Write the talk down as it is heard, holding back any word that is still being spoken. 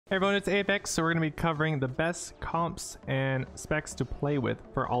Hey everyone, it's Apex. So we're going to be covering the best comps and specs to play with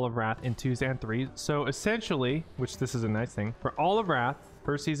for All of Wrath in 2s and 3s. So essentially, which this is a nice thing, for All of Wrath,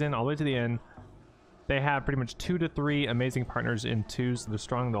 first season all the way to the end, they have pretty much 2 to 3 amazing partners in 2s. They're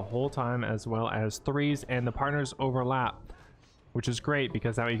strong the whole time, as well as 3s, and the partners overlap, which is great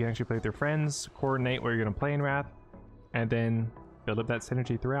because that way you can actually play with your friends, coordinate where you're going to play in Wrath, and then build up that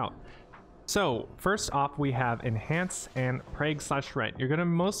synergy throughout. So first off, we have Enhance and Preg / Ret. You're going to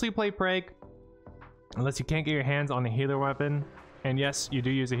mostly play Preg unless you can't get your hands on a healer weapon. And yes, you do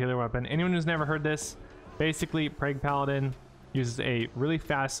use a healer weapon. Anyone who's never heard this, basically Preg Paladin uses a really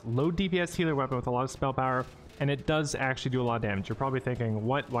fast, low DPS healer weapon with a lot of spell power, and it does actually do a lot of damage. You're probably thinking,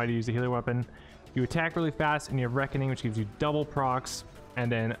 what? Why do you use a healer weapon? You attack really fast and you have Reckoning, which gives you double procs, and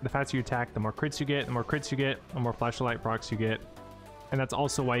then the faster you attack, the more crits you get, the more crits you get, the more flashlight procs you get. And that's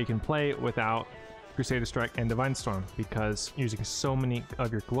also why you can play without Crusader Strike and Divine Storm, because you're using so many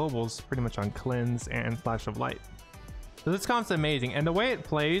of your globals pretty much on Cleanse and Flash of Light. So this comp's amazing, and the way it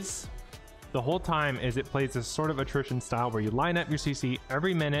plays the whole time is it plays this sort of attrition style where you line up your CC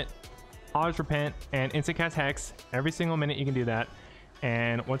every minute, pause, repent, and instant cast Hex. Every single minute you can do that.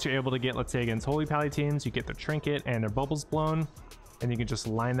 And once you're able to get, let's say against Holy Pally teams, you get their Trinket and their bubbles blown, and you can just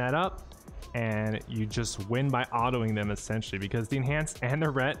line that up. And you just win by autoing them essentially, because the Enhance and the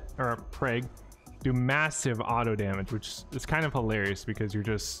Ret or Preg do massive auto damage, which is kind of hilarious because you're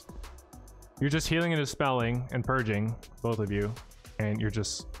just healing and dispelling and purging, both of you, and you're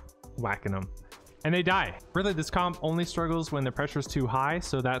just whacking them and they die. Really, this comp only struggles when the pressure is too high,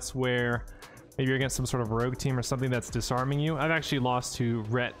 so that's where maybe you're against some sort of rogue team or something that's disarming you. I've actually lost to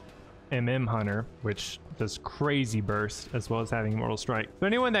Ret Hunter, which does crazy burst as well as having Immortal Strike. So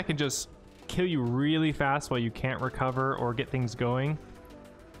anyone that can just kill you really fast while you can't recover or get things going,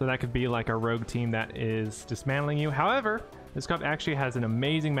 so that could be like a rogue team that is dismantling you. However, this comp actually has an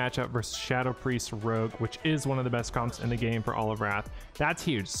amazing matchup versus Shadow Priest Rogue, which is one of the best comps in the game for All of Wrath. That's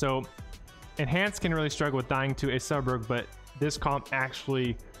huge. So Enhance can really struggle with dying to a sub rogue, but this comp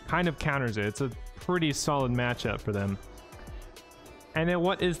actually kind of counters it. It's a pretty solid matchup for them. And then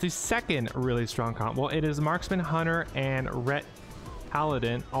what is the second really strong comp? Well, it is Marksman Hunter and Ret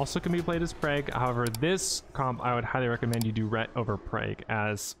Paladin. Also can be played as Preg. However, this comp I would highly recommend you do Ret over Preg,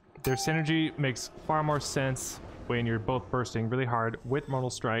 as their synergy makes far more sense when you're both bursting really hard with Mortal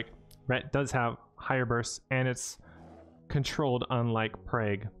Strike. Ret does have higher bursts and it's controlled, unlike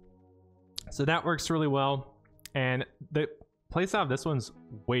Preg. So that works really well. And the playstyle of this one's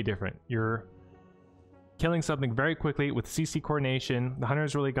way different. You're killing something very quickly with CC coordination. The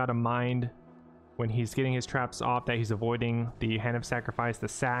Hunter's really got a mind when he's getting his traps off that he's avoiding the Hand of Sacrifice, the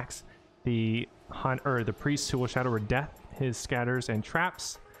sacks, the priest who will shadow or death his scatters and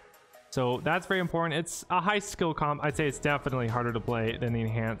traps. So that's very important. It's a high skill comp. I'd say it's definitely harder to play than the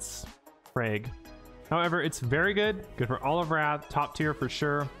Enhance Preg. However, it's very good for All of Wrath, top tier for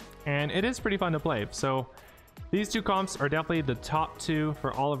sure, and it is pretty fun to play. So these two comps are definitely the top 2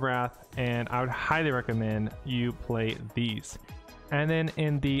 for All of Wrath, and I would highly recommend you play these. And then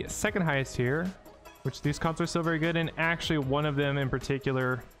in the second highest tier, which these comps are still very good, and actually one of them in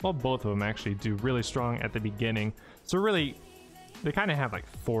particular, well, both of them actually do really strong at the beginning. So really, they kind of have like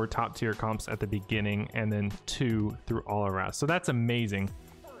 4 top tier comps at the beginning and then 2 through All of Wrath. So that's amazing.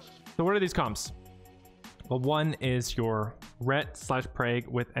 So what are these comps? Well, one is your Ret / Preg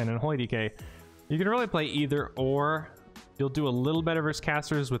with an Unholy DK. You can really play either or. You'll do a little better versus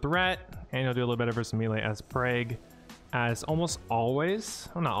casters with Ret, and you'll do a little better versus melee as Preg. As almost always,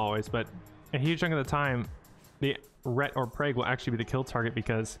 well, not always, but a huge chunk of the time, the Ret or Preg will actually be the kill target,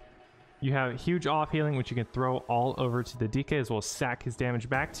 because you have huge off healing, which you can throw all over to the DK, as well as sack his damage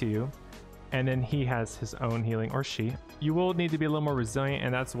back to you. And then he has his own healing, or she. You will need to be a little more resilient,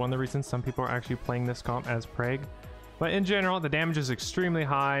 and that's one of the reasons some people are actually playing this comp as Preg. But in general, the damage is extremely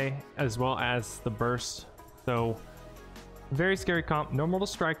high, as well as the burst. So very scary comp. No Mortal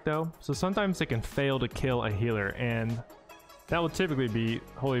Strike though, so sometimes it can fail to kill a healer, and that will typically be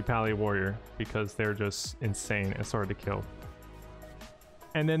Holy Pally Warrior, because they're just insane and hard to kill.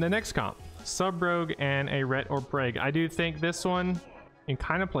 And then the next comp, Sub Rogue and a Ret or Preg. I do think this one you can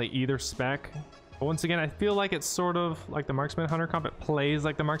kind of play either spec, but once again, I feel like it's sort of like the Marksman Hunter comp. It plays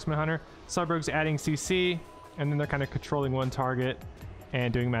like the Marksman Hunter. Sub Rogue's adding CC, and then they're kind of controlling one target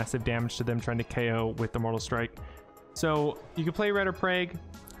and doing massive damage to them, trying to KO with the Mortal Strike. So you can play Ret or Preg,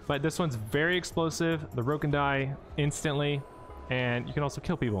 but this one's very explosive. The Rogue can die instantly, and you can also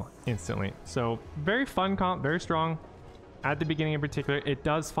kill people instantly. So very fun comp, very strong. At the beginning in particular, it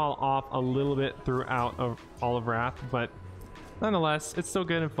does fall off a little bit throughout of All of Wrath, but nonetheless, it's still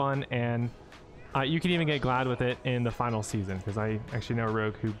good and fun, and You can even get glad with it in the final season, because I actually know a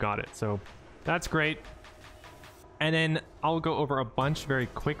rogue who got it, so that's great. And then I'll go over a bunch very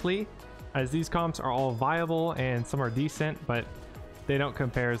quickly, as these comps are all viable and some are decent, but they don't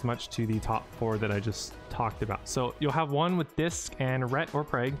compare as much to the top 4 that I just talked about. So you'll have one with Disc and Ret or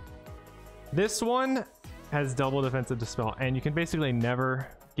Preg. This one has double defensive dispel, and you can basically never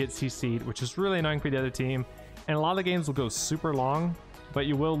get CC'd, which is really annoying for the other team. And a lot of the games will go super long, but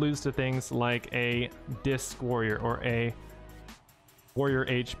you will lose to things like a Disc Warrior or a Warrior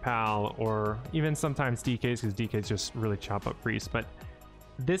H Pal, or even sometimes DKs, because DKs just really chop up priests. But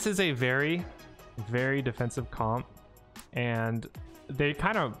this is a very, very defensive comp, and they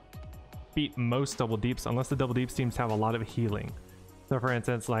kind of beat most double deeps, unless the double deeps teams have a lot of healing. So for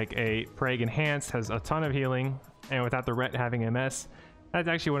instance, like a Preg Enhanced has a ton of healing, and without the Ret having MS, that's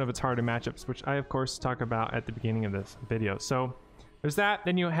actually one of its harder matchups, which I of course talk about at the beginning of this video. So there's that.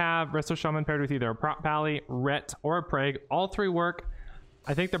 Then you have Resto Shaman paired with either a Prot Pally, Ret, or a Preg. All 3 work.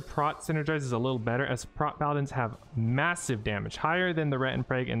 I think the Prot synergizes a little better, as Prot Paladins have massive damage, higher than the Ret and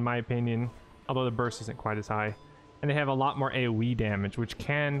Preg in my opinion, although the burst isn't quite as high. And they have a lot more AoE damage, which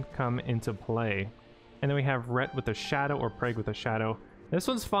can come into play. And then we have Ret with a Shadow or Preg with a Shadow. This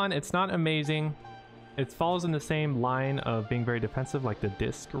one's fun. It's not amazing. It follows in the same line of being very defensive, like the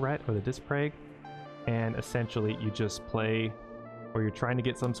Disc Ret or the Disc Preg. And essentially you just play, or you're trying to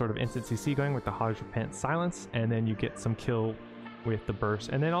get some sort of instant CC going with the Hodge, Repent, Silence, and then you get some kill with the burst.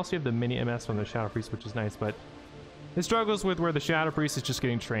 And then also you have the mini MS from the Shadow Priest, which is nice, but it struggles with where the Shadow Priest is just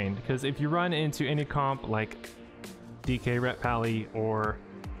getting trained, because if you run into any comp like DK Ret Pally or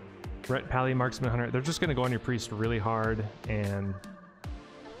Ret Pally Marksman Hunter, they're just going to go on your priest really hard, and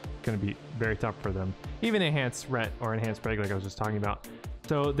it's going to be very tough for them. Even enhanced Ret or enhanced Preg, like I was just talking about.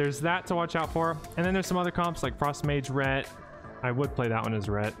 So there's that to watch out for. And then there's some other comps like Frost Mage Ret. I would play that one as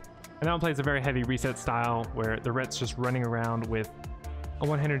Ret. And that one plays a very heavy reset style, where the Ret's just running around with a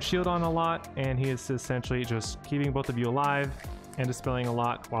one-handed shield on a lot, and he is essentially just keeping both of you alive and dispelling a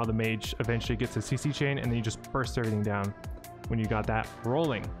lot, while the mage eventually gets a CC chain, and then you just burst everything down when you got that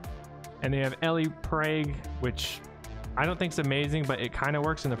rolling. And they have Ellie Preg, which I don't think is amazing, but it kind of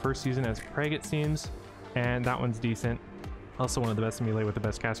works in the first season as Preg, it seems, and that one's decent. Also one of the best melee with the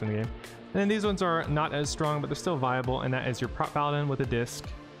best caster in the game. And then these ones are not as strong, but they're still viable, and that is your Prot Paladin with a Disc,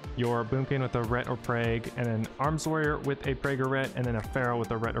 your Boomkin with a Ret or Preg, and an Arms Warrior with a Preg or Ret, and then a Pharaoh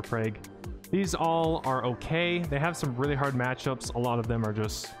with a Ret or Preg. These all are okay. They have some really hard matchups. A lot of them are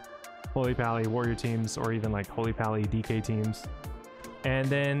just Holy Pally Warrior teams, or even like Holy Pally DK teams. And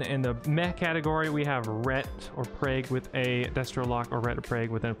then in the mech category, we have Ret or Preg with a Destro Lock, or Ret or Preg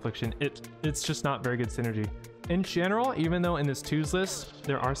with an Affliction. It's just not very good synergy. In general, even though in this twos list,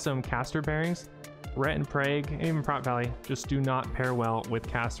 there are some caster pairings, Ret and Preg, and even Prot Pally, just do not pair well with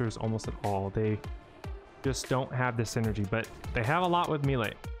casters almost at all. They just don't have the synergy, but they have a lot with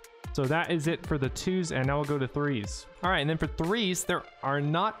melee. So that is it for the twos, and now we'll go to threes. All right, and then for threes, there are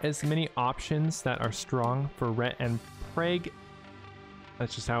not as many options that are strong for Ret and Preg.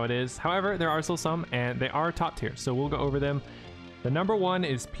 That's just how it is. However, there are still some, and they are top tier, so we'll go over them. The number one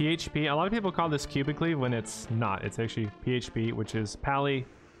is PHP. A lot of people call this Cubically when it's not. It's actually PHP, which is Pally,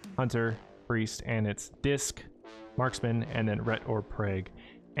 Hunter, Priest, and it's Disc, Marksman, and then Ret or Preg.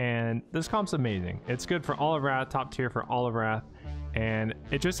 And this comp's amazing. It's good for all of Wrath, top tier for all of Wrath, and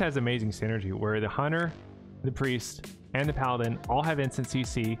it just has amazing synergy where the Hunter, the Priest, and the Paladin all have instant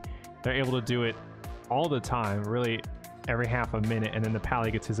CC. They're able to do it all the time, really every half a minute, and then the Pally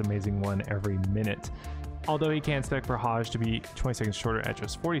gets his amazing one every minute. Although he can spec for Hodge to be 20 seconds shorter at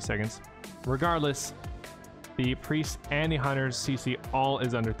just 40 seconds. Regardless, the Priest and the Hunter's CC all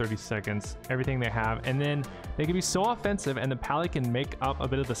is under 30 seconds, everything they have. And then they can be so offensive, and the Pally can make up a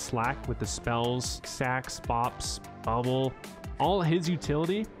bit of the slack with the spells, sacks, bops, bubble. All his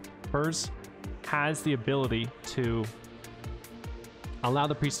utility, hers, has the ability to allow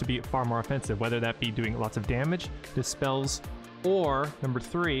the Priest to be far more offensive, whether that be doing lots of damage, dispels, or number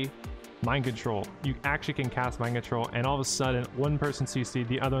 3, mind control. You actually can cast mind control, and all of a sudden one person CC,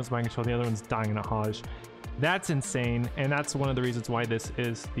 the other one's mind control, the other one's dying in a Hodge. That's insane, and that's one of the reasons why this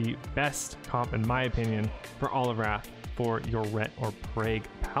is the best comp, in my opinion, for all of Wrath for your Ret or Preg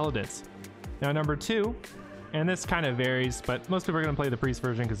Paladins. Now number 2, and this kind of varies, but most people are going to play the Priest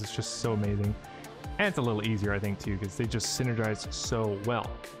version because it's just so amazing. And it's a little easier, I think, too, because they just synergize so well.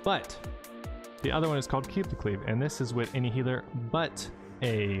 But the other one is called Keep the Cleave, and this is with any healer but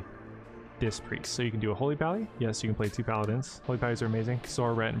a Disc Priest. So you can do a Holy Pally. Yes, you can play 2 Paladins. Holy Pallies are amazing. So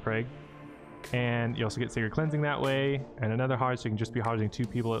are Ret and Preg. And you also get Sacred Cleansing that way, and another Hodge, so you can just be Hodging 2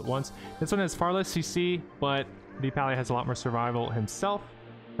 people at once. This one has far less CC, but the Pally has a lot more survival himself.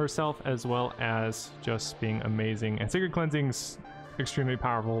 herself, as well as just being amazing. And Sacred Cleansing's extremely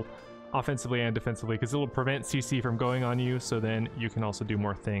powerful offensively and defensively because it'll prevent CC from going on you, so then you can also do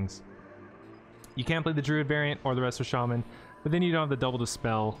more things. You can't play the Druid variant or the Resto Shaman, but then you don't have the double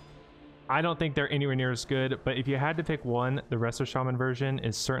Dispel. I don't think they're anywhere near as good, but if you had to pick one, the Resto Shaman version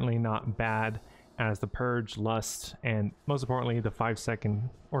is certainly not bad, as the Purge, Lust, and most importantly, the 5-second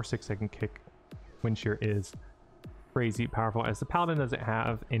or 6-second kick Wind Shear is crazy powerful, as the Paladin doesn't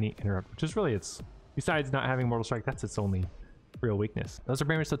have any interrupt, which is really its, besides not having Mortal Strike, that's its only real weakness. Those are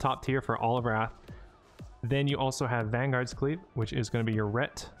pretty much the top tier for all of Wrath. Then you also have Vanguard's Cleave, which is going to be your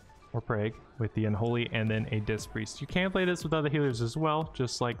Ret or Preg with the Unholy, and then a Disc Priest. You can play this with other healers as well,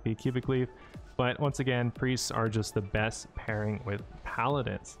 just like the Cubic Cleave, but once again, Priests are just the best pairing with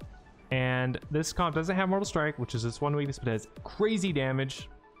Paladins. And this comp doesn't have Mortal Strike, which is its one weakness, but it has crazy damage,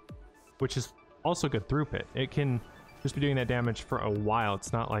 which is also good throughput. It can just be doing that damage for a while.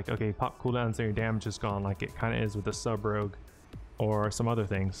 It's not like, okay, pop cooldowns and your damage is gone, like it kind of is with the Sub Rogue or some other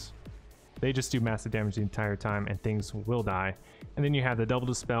things. They just do massive damage the entire time and things will die. And then you have the double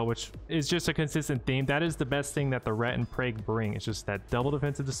Dispel, which is just a consistent theme. That is the best thing that the Ret and Preg bring. It's just that double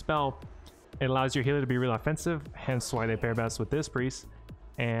defensive Dispel. It allows your healer to be real offensive, hence why they pair best with this Priest.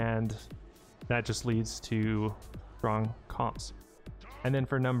 And that just leads to strong comps. And then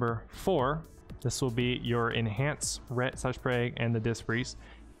for number 4, this will be your Enhance Ret / Preg and the Disc Priest.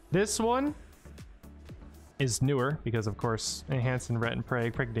 This one is newer because, of course, Enhance and Ret and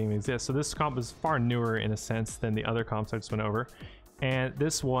Preg didn't even exist. So this comp is far newer in a sense than the other comps I just went over. And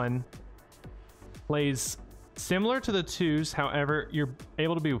this one plays similar to the 2s. However, you're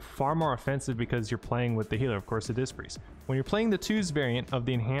able to be far more offensive because you're playing with the healer, of course, the Disc Priest. When you're playing the 2s variant of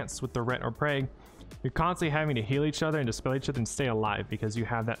the Enhance with the Ret or Preg, you're constantly having to heal each other and dispel each other and stay alive because you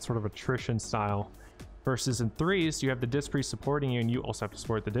have that sort of attrition style. Versus in 3s, you have the Disc Priest supporting you and you also have to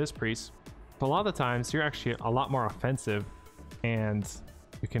support the Disc Priest. So a lot of the times you're actually a lot more offensive and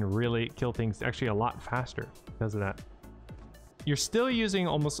you can really kill things actually a lot faster because of that. You're still using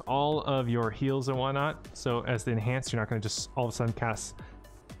almost all of your heals and whatnot. So as the Enhance, you're not going to just all of a sudden cast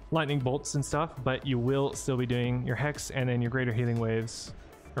lightning bolts and stuff, but you will still be doing your Hex and then your Greater Healing Waves,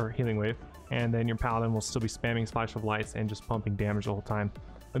 or Healing Wave. And then your Paladin will still be spamming Splash of Lights and just pumping damage the whole time.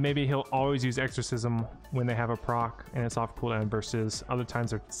 But maybe he'll always use Exorcism when they have a proc and it's off cooldown, versus other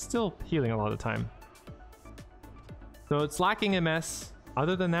times they're still healing a lot of the time. So it's lacking MS.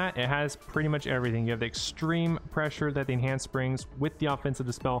 Other than that, it has pretty much everything. You have the extreme pressure that the Enhance brings with the offensive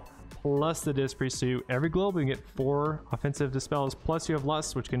Dispel, plus the Disc Priest. So every globe you get 4 offensive Dispels, plus you have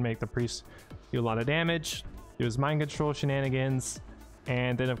Lust, which can make the Priest do a lot of damage, do his mind control shenanigans,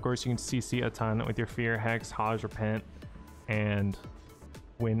 and then of course you can CC a ton with your Fear, Hex, Hodge, Repent, and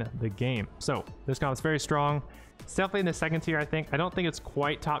win the game. So this comp is very strong. It's definitely in the 2nd tier, I think. I don't think it's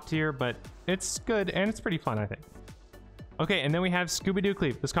quite top tier, but it's good and it's pretty fun, I think. Okay, and then we have Scooby-Doo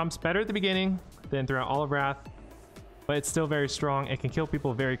Cleave. This comp's better at the beginning than throughout all of Wrath, but it's still very strong. It can kill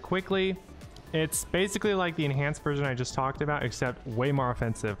people very quickly. It's basically like the enhanced version I just talked about, except way more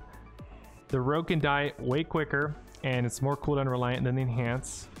offensive. The Rogue can die way quicker, and it's more cooldown reliant than the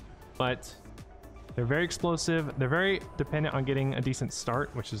enhance, but they're very explosive. They're very dependent on getting a decent start,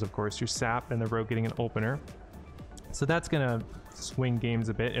 which is of course your sap and the Rogue getting an opener. So that's gonna swing games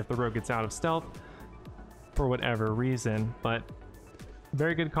a bit if the Rogue gets out of stealth for whatever reason, but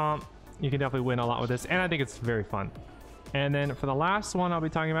very good comp. You can definitely win a lot with this, and I think it's very fun. And then for the last one I'll be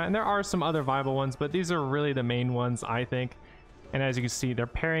talking about, and there are some other viable ones, but these are really the main ones, I think. And as you can see, they're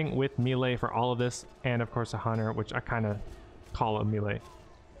pairing with melee for all of this, and of course a hunter, which I kind of call a melee.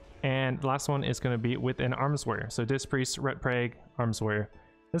 And the last one is going to be with an Arms Warrior. So Disc Priest, Ret Preg, Arms Warrior.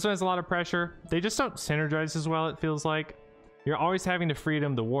 This one has a lot of pressure. They just don't synergize as well, it feels like. You're always having to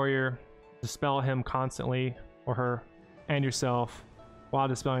freedom the warrior, dispel him constantly, or her, and yourself, while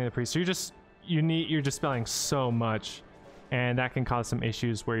dispelling the priest. So you're dispelling so much, and that can cause some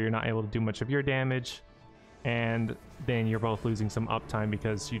issues where you're not able to do much of your damage, and then you're both losing some uptime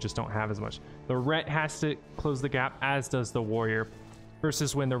because you just don't have as much. The Ret has to close the gap, as does the warrior.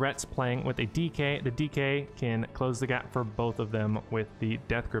 Versus when the Ret's playing with a DK, the DK can close the gap for both of them with the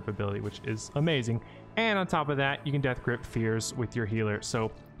Death Grip ability, which is amazing. And on top of that, you can Death Grip Fears with your healer.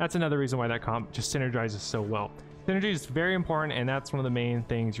 So that's another reason why that comp just synergizes so well. Synergy is very important, and that's one of the main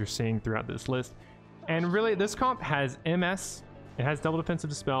things you're seeing throughout this list. And really, this comp has MS, it has double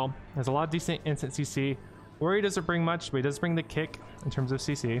defensive dispel, has a lot of decent instant CC. Warrior doesn't bring much, but he does bring the kick in terms of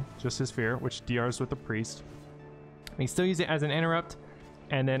CC, just his fear, which DRs with the priest. And he still uses it as an interrupt.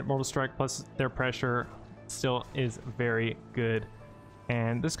 And then Mortal Strike plus their pressure still is very good.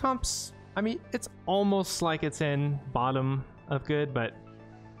 And this comp's, I mean, it's almost like it's in bottom of good, but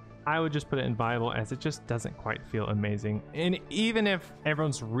I would just put it in viable, as it just doesn't quite feel amazing. And even if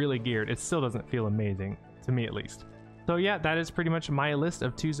everyone's really geared, it still doesn't feel amazing, to me at least. So yeah, that is pretty much my list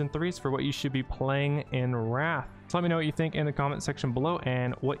of 2s and 3s for what you should be playing in Wrath. So let me know what you think in the comment section below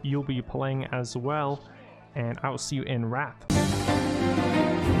and what you'll be playing as well. And I will see you in Wrath.